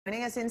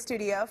Joining us in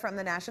studio from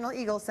the National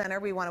Eagle Center,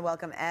 we want to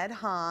welcome Ed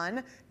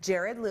Hahn,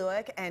 Jared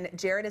Lewick, and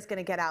Jared is going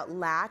to get out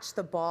Latch,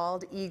 the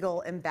bald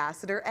eagle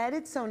ambassador. Ed,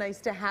 it's so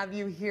nice to have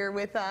you here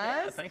with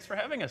us. Yeah, thanks for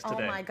having us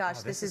today. Oh my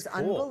gosh, this is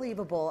cool.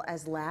 Unbelievable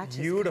as Latch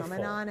is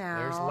coming on out.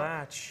 There's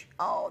Latch.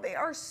 Oh, they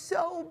are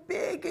so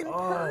big in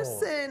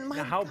person. My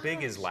now, how gosh.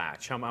 big is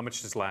Latch? How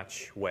much does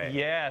Latch weigh?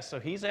 Yeah, so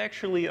he's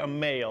actually a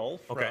male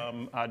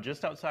from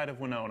just outside of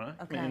Winona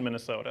in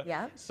Minnesota.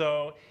 Yeah.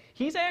 So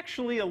he's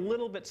actually a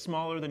little bit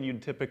smaller than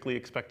you'd typically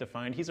expect to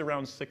find. He's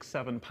around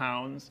 6-7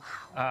 pounds.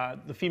 Wow.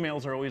 The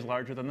females are always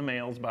larger than the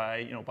males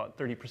by about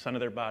 30% of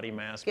their body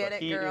mass. Get but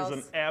it, he girls.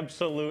 is an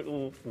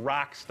absolute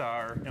rock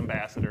star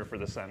ambassador for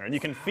the center. And you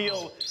can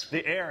feel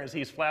the air as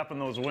he's flapping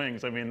those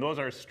wings. I mean, those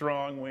are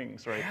strong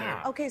wings right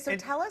there. Okay, so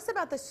tell us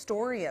about the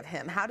story of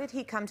him. How did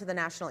he come to the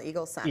National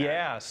Eagle Center?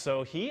 Yeah,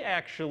 so he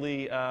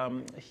actually,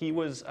 he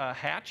was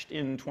hatched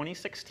in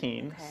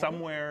 2016,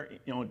 somewhere,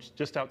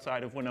 just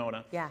outside of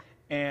Winona. Yeah.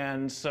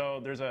 And so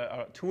there's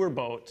a tour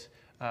boat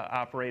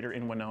operator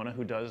in Winona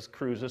who does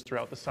cruises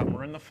throughout the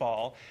summer and the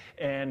fall,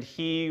 and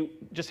he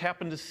just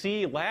happened to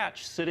see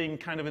Latch sitting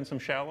kind of in some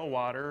shallow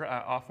water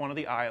off one of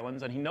the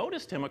islands, and he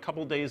noticed him a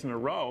couple days in a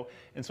row,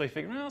 and so he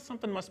figured, well,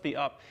 something must be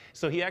up.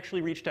 So he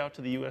actually reached out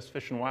to the U.S.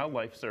 Fish and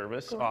Wildlife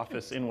Service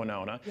office in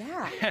Winona,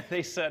 and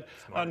they said,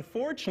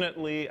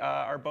 unfortunately,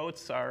 our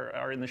boats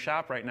are in the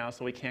shop right now,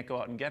 so we can't go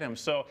out and get him.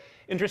 So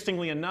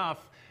interestingly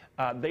enough,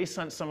 they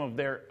sent some of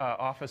their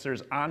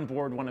officers on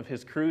board one of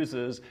his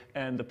cruises,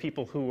 and the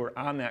people who were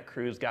on that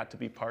cruise got to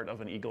be part of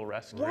an eagle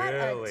rescue. What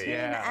a team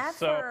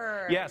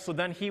effort. So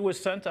then he was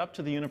sent up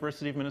to the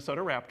University of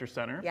Minnesota Raptor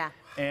Center,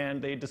 and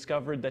they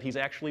discovered that he's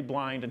actually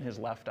blind in his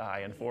left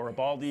eye. And for a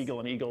bald eagle,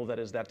 an eagle that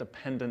is that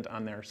dependent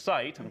on their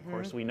sight, and of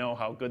course we know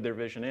how good their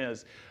vision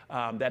is,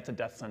 that's a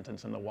death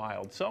sentence in the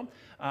wild. So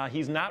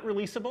he's not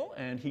releasable,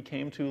 and he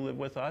came to live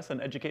with us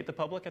and educate the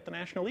public at the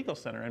National Eagle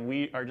Center, and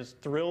we are just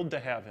thrilled to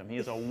have him. He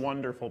is a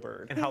wonderful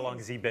bird. And how long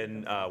has he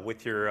been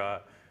with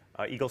your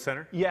Eagle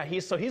Center? Yeah,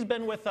 he's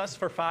been with us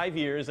for 5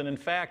 years, and in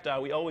fact,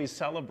 we always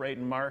celebrate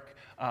and mark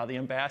the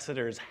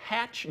ambassador's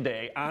Hatch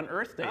Day on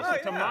Earth Day. So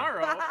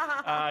tomorrow,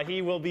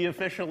 he will be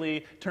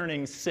officially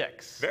turning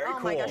 6. Very cool. Oh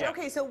my gosh.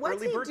 Okay, so what's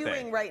Early he birthday.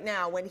 doing right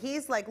now when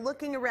he's like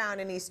looking around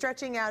and he's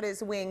stretching out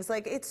his wings?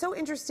 Like, it's so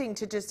interesting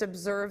to just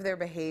observe their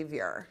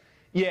behavior.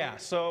 Yeah,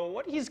 so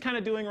what he's kind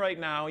of doing right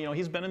now,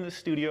 he's been in the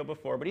studio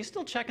before, but he's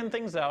still checking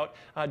things out.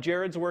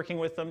 Jared's working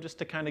with them just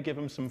to kind of give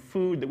him some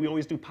food. That we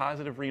always do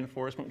positive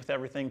reinforcement with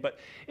everything. But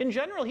in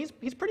general, he's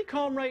pretty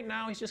calm right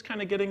now. He's just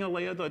kind of getting a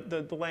lay of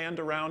the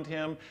land around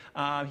him.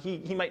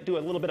 He might do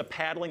a little bit of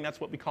paddling. That's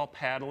what we call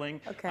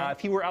paddling. If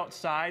he were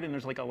outside and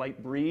there's like a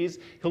light breeze,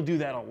 he'll do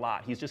that a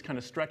lot. He's just kind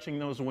of stretching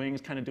those wings,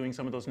 kind of doing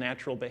some of those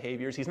natural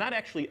behaviors. He's not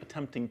actually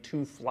attempting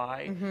to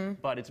fly,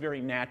 but it's very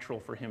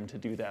natural for him to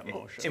do that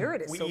motion.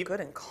 Jared is so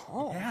good and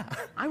calm. Yeah.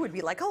 I would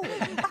be like, oh,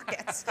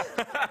 buckets.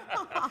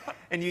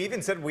 And you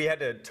even said we had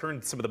to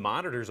turn some of the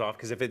monitors off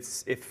because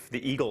if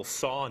the eagle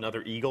saw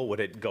another eagle, would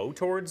it go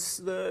towards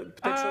the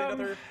potentially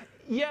another?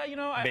 Yeah,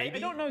 I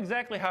don't know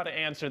exactly how to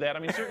answer that. I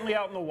mean, certainly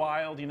out in the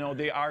wild,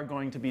 they are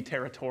going to be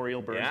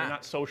territorial birds. They're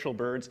not social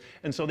birds.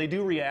 And so they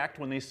do react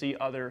when they see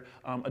other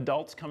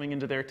adults coming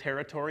into their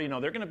territory. They're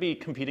going to be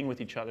competing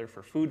with each other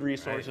for food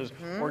resources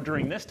or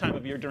during this time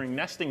of year, during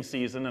nesting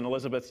season. And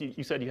Elizabeth,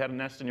 you said you had a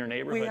nest in your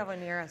neighborhood. We have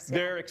one near us.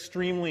 They're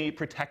extremely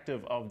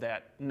protective of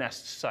that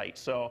nest site.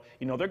 So,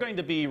 they're going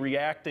to be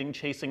reacting,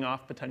 chasing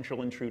off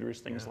potential intruders,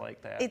 things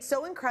like that. It's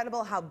so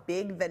incredible how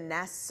big the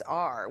nests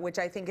are, which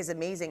I think is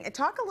amazing. And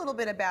talk a little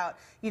bit about,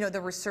 the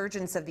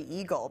resurgence of the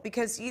eagle,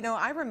 because,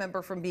 I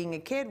remember from being a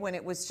kid when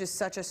it was just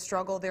such a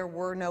struggle. There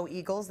were no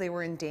eagles. They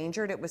were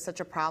endangered. It was such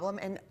a problem.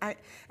 And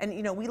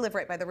we live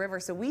right by the river,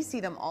 so we see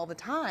them all the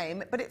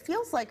time, but it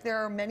feels like there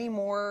are many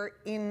more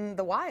in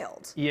the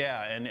wild.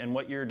 Yeah, and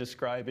what you're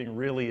describing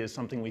really is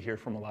something we hear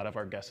from a lot of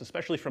our guests,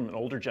 especially from an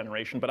older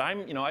generation. But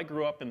I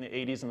grew up in the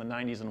 80s and the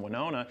 90s in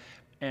Winona,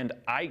 and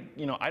I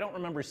don't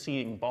remember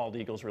seeing bald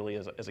eagles really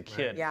as a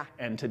kid. Yeah.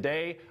 And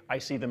today, I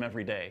see them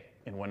every day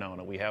in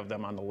Winona. We have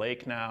them on the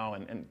lake now,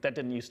 and that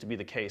didn't used to be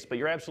the case. But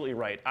you're absolutely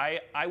right.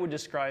 I would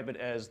describe it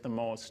as the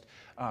most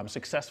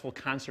successful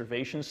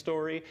conservation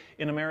story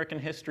in American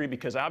history,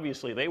 because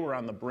obviously they were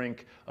on the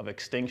brink of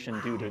extinction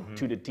due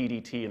to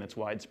DDT and its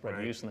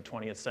widespread use in the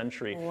 20th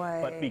century.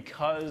 But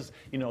because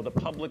the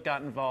public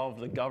got involved,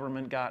 the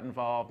government got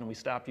involved, and we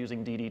stopped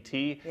using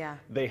DDT,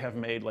 they have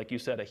made, like you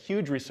said, a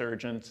huge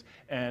resurgence,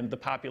 and the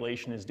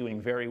population is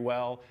doing very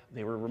well.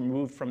 They were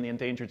removed from the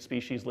endangered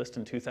species list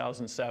in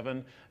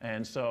 2007.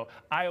 And so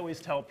I always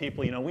tell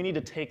people, we need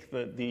to take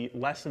the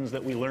lessons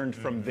that we learned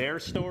from their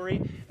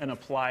story and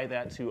apply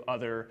that to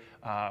other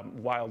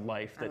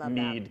wildlife that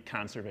need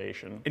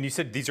conservation. And you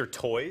said these are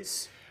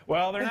toys?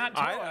 Well, they're not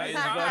toys.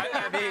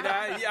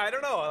 I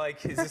don't know.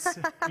 Like, is this?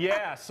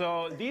 Yeah,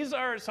 so these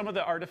are some of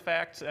the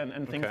artifacts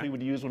and things we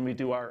would use when we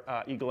do our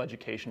Eagle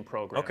education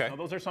program. Okay. So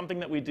those are something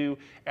that we do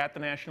at the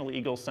National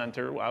Eagle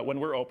Center when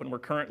we're open. We're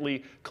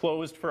currently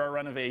closed for our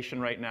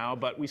renovation right now,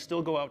 but we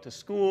still go out to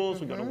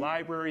schools, we go to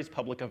libraries,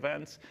 public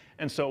events,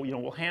 and so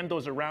we'll hand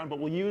those around, but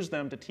we'll use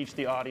them to teach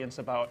the audience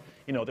about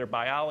their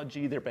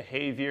biology, their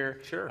behavior.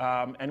 Sure.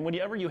 And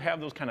whenever you have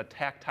those kind of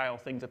tactile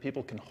things that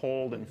people can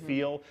hold and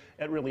feel,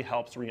 it really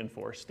helps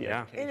reinforce the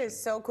education. It is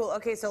so cool.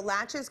 Okay, so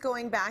Latch is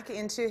going back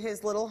into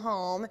his little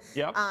home.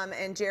 Yep.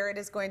 And Jared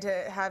is going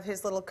to have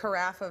his little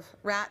carafe of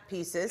rat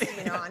pieces,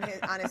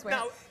 on his way.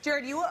 Now,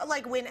 Jared, you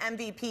like win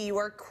MVP. You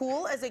are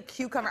cool as a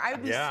cucumber. I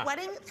would be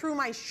sweating through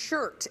my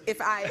shirt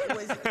if I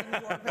was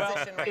in your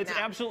position right it's now.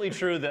 absolutely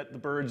true that the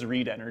birds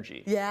read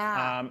energy.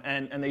 Yeah.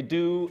 And they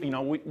do,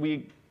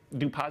 we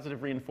do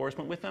positive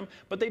reinforcement with them,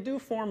 but they do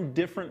form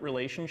different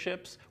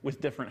relationships with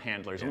different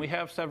handlers. And we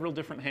have several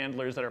different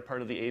handlers that are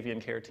part of the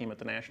avian care team at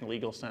the National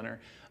Eagle Center.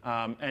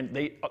 And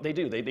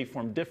they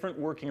form different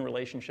working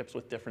relationships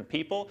with different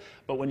people.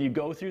 But when you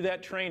go through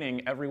that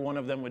training, every one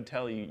of them would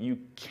tell you, you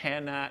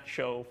cannot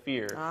show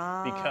fear.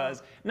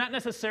 Because not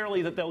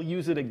necessarily that they'll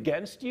use it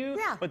against you,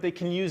 but they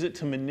can use it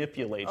to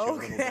manipulate you a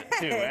little bit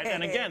too.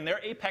 And again,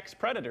 they're apex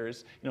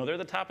predators. They're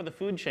the top of the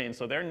food chain,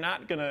 so they're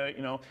not gonna,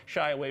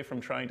 shy away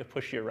from trying to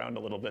push you around a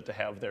little bit to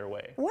have their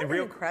way. What an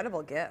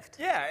incredible gift.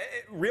 Yeah,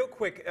 real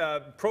quick,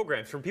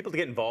 programs for people to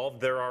get involved.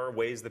 There are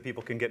ways that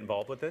people can get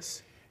involved with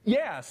this.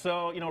 Yeah,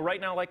 so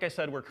right now, like I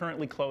said, we're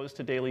currently closed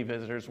to daily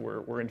visitors.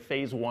 We're in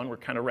phase 1. We're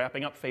kind of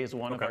wrapping up phase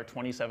 1 of our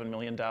 $27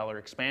 million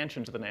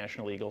expansion to the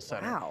National Eagle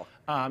Center.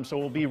 Wow. So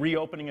we'll be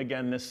reopening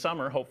again this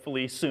summer,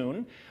 hopefully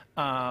soon.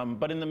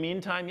 But in the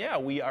meantime,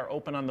 we are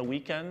open on the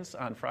weekends,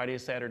 on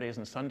Fridays, Saturdays,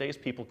 and Sundays.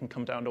 People can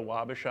come down to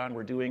Wabasha, and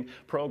we're doing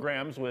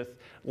programs with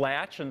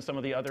Latch and some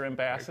of the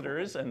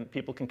ambassadors, and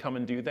people can come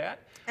and do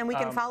that. And we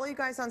can follow you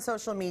guys on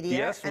social media.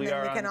 Yes, and we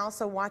then are we can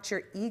also watch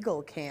your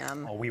Eagle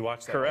Cam. Oh, we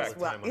watch that Correct.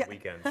 all the time on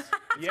weekends.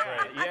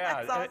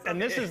 Yeah. Awesome. And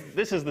this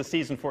is the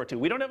season 4 too.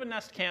 We don't have a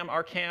nest cam.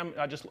 Our cam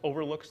just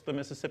overlooks the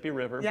Mississippi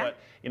River, but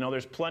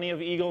there's plenty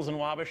of eagles in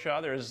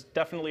Wabasha. There's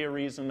definitely a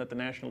reason that the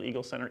National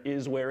Eagle Center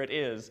is where it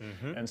is.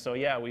 And so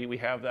we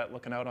have that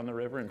looking out on the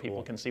river, and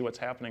people can see what's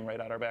happening right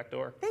out our back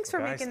door. Thanks for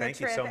making the thank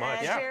you trip, so much.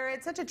 and Jared,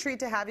 it's such a treat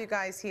to have you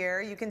guys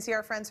here. You can see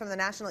our friends from the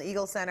National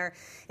Eagle Center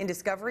in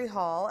Discovery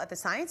Hall at the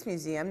Science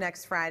Museum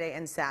next Friday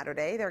and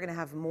Saturday. They're going to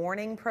have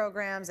morning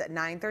programs at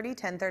 9:30,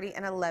 10:30,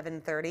 and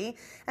 11:30,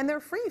 and they're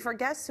free for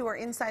guests who are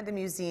inside the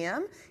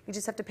museum. You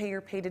just have to pay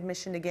your paid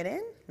admission to get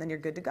in, then you're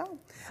good to go.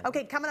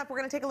 Okay, coming up, we're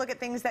going to take a look at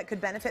things that could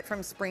benefit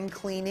from spring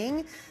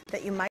cleaning that you might